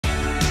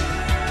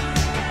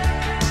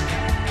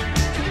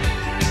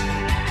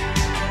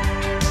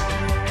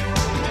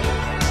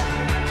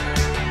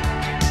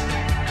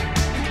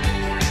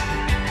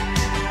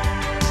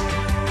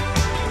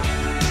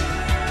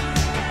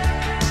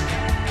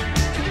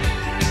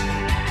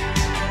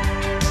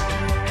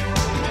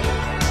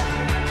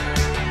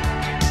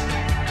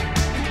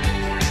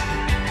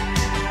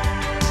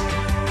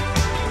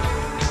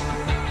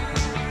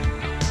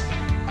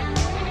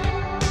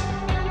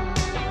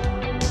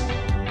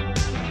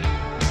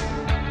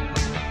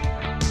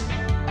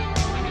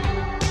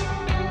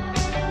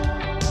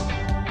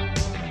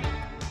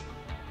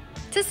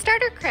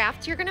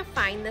craft, you're going to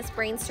find this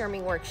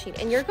brainstorming worksheet,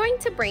 and you're going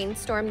to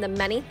brainstorm the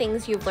many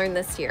things you've learned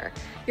this year.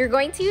 You're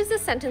going to use the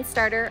sentence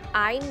starter,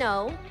 I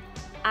know,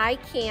 I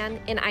can,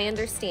 and I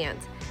understand.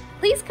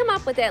 Please come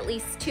up with at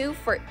least 2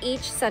 for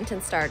each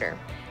sentence starter.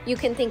 You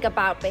can think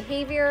about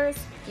behaviors,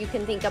 you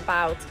can think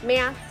about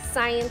math,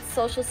 science,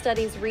 social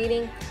studies,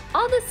 reading,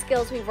 all the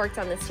skills we've worked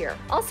on this year.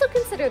 Also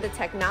consider the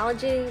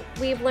technology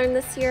we've learned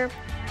this year.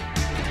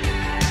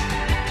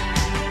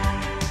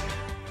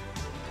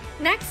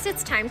 Next,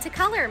 it's time to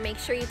color. Make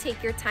sure you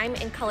take your time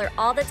and color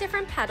all the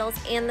different petals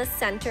and the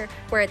center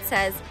where it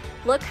says,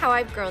 look how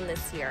I've grown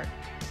this year.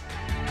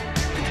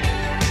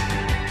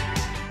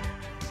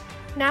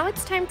 Now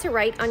it's time to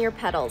write on your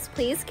petals.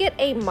 Please get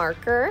a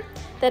marker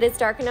that is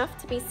dark enough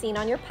to be seen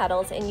on your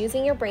petals, and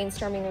using your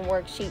brainstorming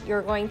worksheet,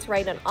 you're going to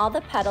write on all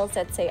the petals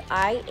that say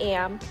I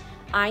am,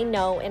 I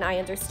know, and I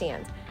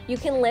understand. You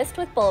can list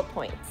with bullet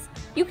points.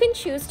 You can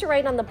choose to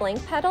write on the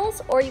blank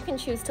petals, or you can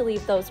choose to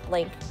leave those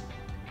blank.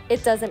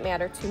 It doesn't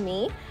matter to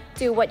me.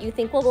 Do what you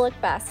think will look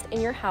best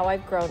in your How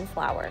I've Grown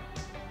flower.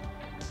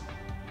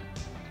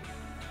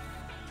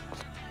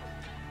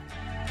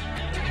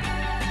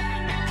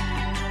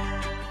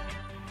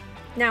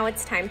 Now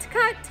it's time to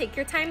cut. Take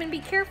your time and be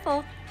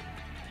careful.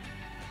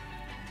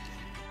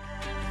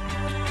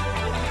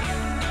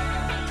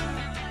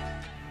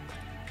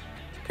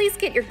 Please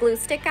get your glue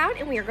stick out,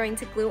 and we are going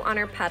to glue on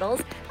our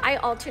petals. I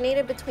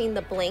alternated between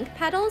the blank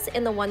petals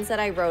and the ones that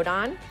I wrote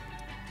on.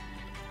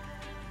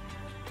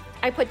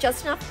 I put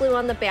just enough glue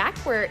on the back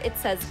where it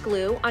says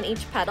glue on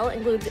each petal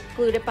and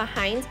glued it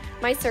behind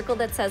my circle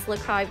that says look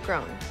how I've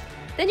grown.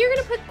 Then you're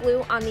going to put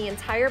glue on the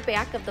entire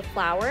back of the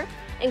flower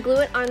and glue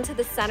it onto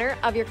the center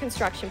of your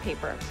construction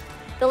paper.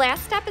 The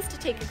last step is to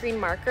take a green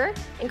marker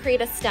and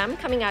create a stem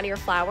coming out of your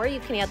flower. You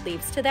can add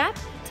leaves to that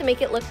to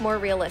make it look more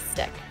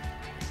realistic.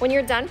 When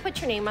you're done, put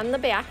your name on the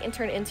back and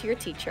turn it into your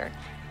teacher.